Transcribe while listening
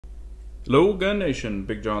Hello Gun Nation,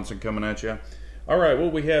 Big Johnson coming at you. Alright,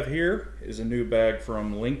 what we have here is a new bag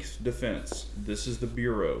from Lynx Defense. This is the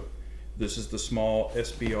Bureau. This is the small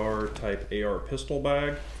SBR type AR pistol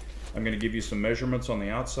bag. I'm going to give you some measurements on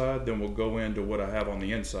the outside, then we'll go into what I have on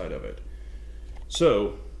the inside of it.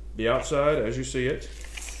 So, the outside, as you see it,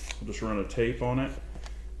 I'll just run a tape on it.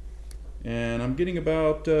 And I'm getting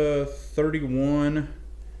about 31,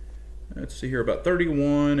 let's see here, about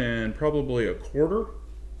 31 and probably a quarter.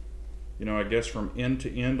 You know, I guess from end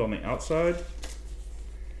to end on the outside.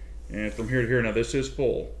 And from here to here, now this is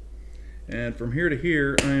full. And from here to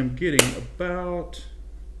here, I am getting about,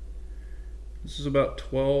 this is about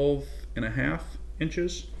 12.5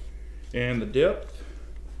 inches. And the depth,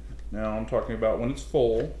 now I'm talking about when it's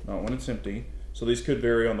full, not when it's empty. So these could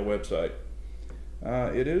vary on the website.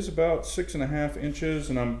 It is about 6.5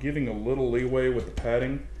 inches, and I'm giving a little leeway with the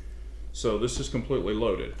padding. So this is completely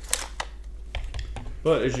loaded.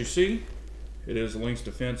 But as you see, it is Lynx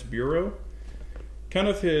Defense Bureau. Kind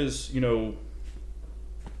of his, you know,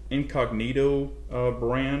 incognito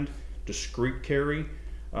brand, discreet carry.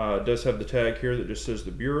 It does have the tag here that just says the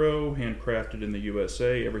Bureau, handcrafted in the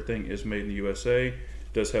USA. Everything is made in the USA. It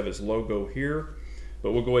does have his logo here,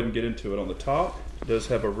 but we'll go ahead and get into it. On the top, it does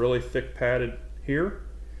have a really thick padded here.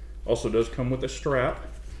 Also does come with a strap.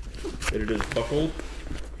 It is buckled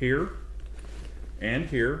here and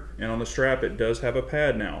here, and on the strap it does have a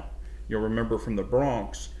pad now. You'll remember from the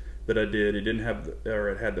Bronx that I did, it didn't have the, or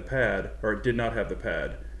it had the pad, or it did not have the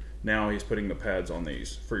pad. Now he's putting the pads on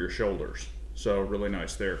these for your shoulders. So really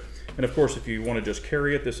nice there. And of course, if you want to just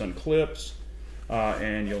carry it, this unclips,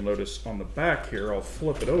 and you'll notice on the back here, I'll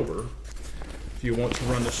flip it over. If you want to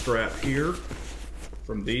run the strap here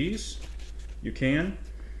from these, you can.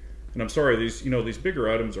 And I'm sorry, these, you know, these bigger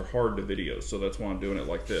items are hard to video, so that's why I'm doing it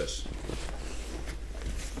like this.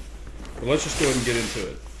 But let's just go ahead and get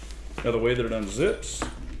into it. Now the way that it unzips,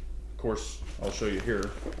 of course, I'll show you here.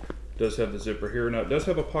 It does have the zipper here. Now it does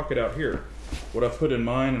have a pocket out here. What I've put in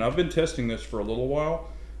mine, and I've been testing this for a little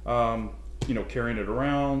while, you know, carrying it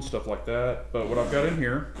around, stuff like that. But what I've got in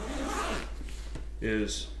here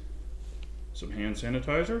is some hand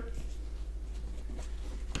sanitizer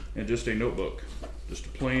and just a notebook. Just a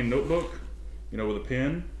plain notebook, you know, with a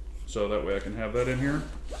pen. So that way I can have that in here.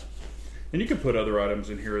 And you can put other items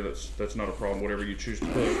in here, that's not a problem, whatever you choose to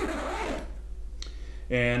put.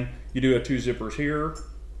 And you do have two zippers here,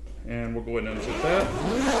 and we'll go ahead and unzip that.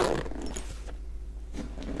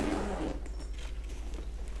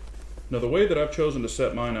 Now the way that I've chosen to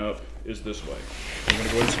set mine up is this way. I'm gonna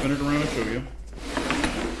go ahead and spin it around and show you.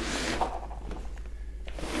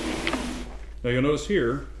 Now you'll notice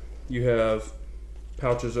here, you have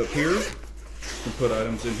pouches up here. You can put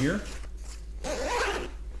items in here.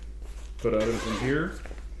 Put items in here,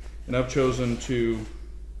 and I've chosen to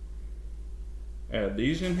add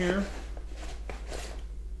these in here.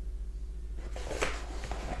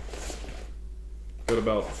 Got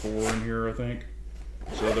about 4 in here, I think,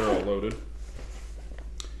 so they're all loaded.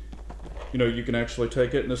 You know, you can actually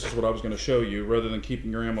take it, and this is what I was going to show you, rather than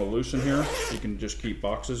keeping your ammo loose in here, you can just keep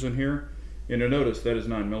boxes in here. And you'll notice that is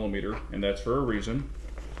 9mm, and that's for a reason.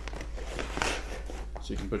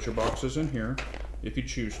 So you can put your boxes in here if you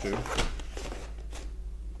choose to.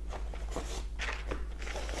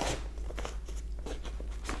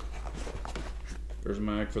 There's a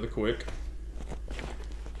mag for the quick.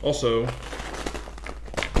 Also,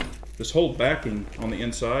 this whole backing on the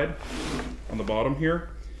inside, on the bottom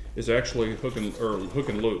here, is actually hook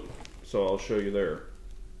and loop. So I'll show you there.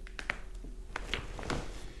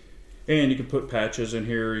 And you can put patches in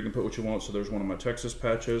here. You can put what you want. So there's one of my Texas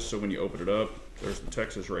patches. So when you open it up, there's the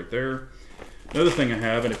Texas right there. Another thing I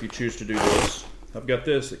have, and if you choose to do this, I've got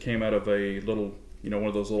this that came out of a little, you know, one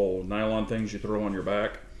of those little nylon things you throw on your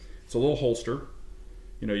back. It's a little holster.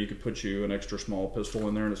 You know, you could put you an extra small pistol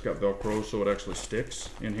in there, and it's got Velcro, so it actually sticks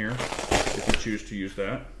in here if you choose to use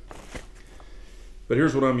that. But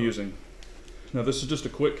here's what I'm using. Now this is just a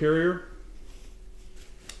quick carrier.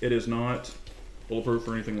 It is not bulletproof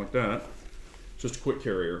or anything like that. It's just a quick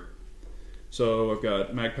carrier. So I've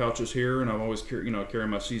got mag pouches here, and I've always carry my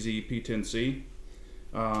CZ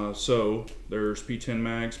P10C. So there's P10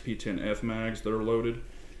 mags, P10F mags that are loaded.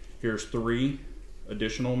 Here's 3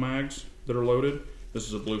 additional mags that are loaded. This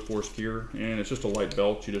is a Blue Force gear, and it's just a light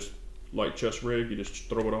belt. You just light chest rig. You just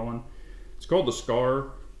throw it on. It's called the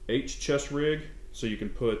SCAR H chest rig. So you can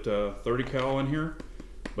put 30 cal in here,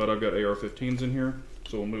 but I've got AR-15s in here.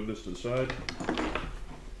 So we'll move this to the side.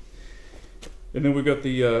 And then we've got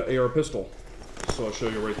the AR pistol. So I'll show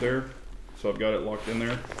you right there. So I've got it locked in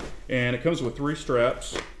there. And it comes with 3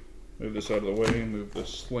 straps. Move this out of the way, move this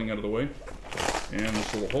sling out of the way. and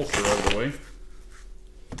this little holster out of the way.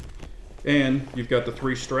 And you've got the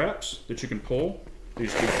 3 straps that you can pull.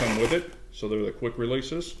 These two come with it, so they're the quick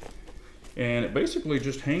releases. And it basically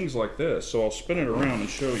just hangs like this. So I'll spin it around and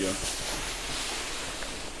show you.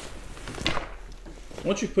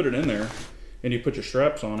 Once you put it in there and you put your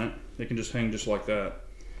straps on it, it can just hang just like that.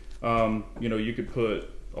 You know, you could put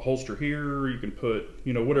a holster here, you can put,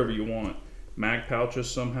 you know, whatever you want. Mag pouches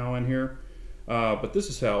somehow in here. But this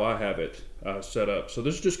is how I have it set up. So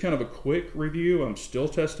this is just kind of a quick review. I'm still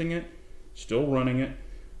testing it, still running it,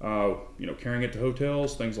 you know, carrying it to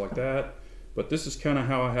hotels, things like that. But this is kind of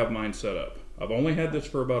how I have mine set up. I've only had this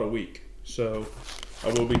for about a week. So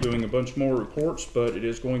I will be doing a bunch more reports, but it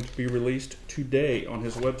is going to be released today on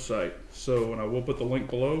his website. So, and I will put the link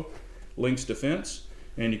below, Lynx Defense,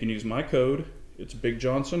 and you can use my code. It's Big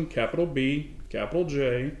Johnson, capital B, capital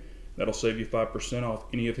J. That'll save you 5% off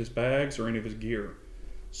any of his bags or any of his gear.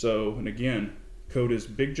 So, and again, code is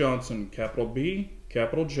Big Johnson, capital B,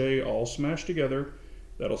 capital J, all smashed together.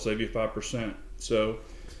 That'll save you 5%. So,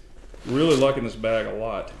 really liking this bag a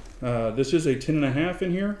lot. This is a 10.5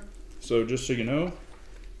 in here. So just so you know,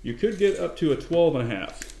 you could get up to a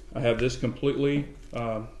 12.5. I have this completely,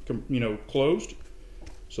 you know, closed.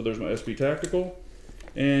 So there's my SB Tactical.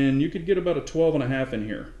 And you could get about a 12.5 in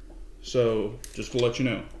here. So just to let you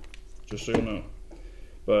know, just so you know.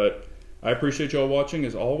 But I appreciate y'all watching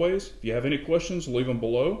as always. If you have any questions, leave them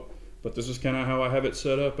below. But this is kind of how I have it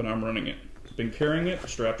set up and I'm running it. I've been carrying it, the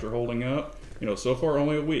straps are holding up. You know, so far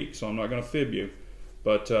only a week, so I'm not gonna fib you.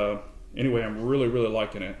 But anyway, I'm really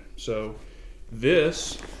liking it. So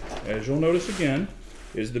this, as you'll notice again,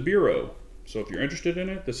 is the Bureau. So if you're interested in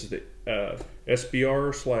it, this is the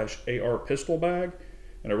SBR/AR pistol bag,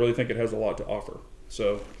 and I really think it has a lot to offer.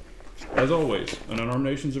 So, as always, an unarmed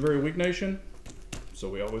nation's a very weak nation, so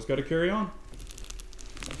we always got to carry on.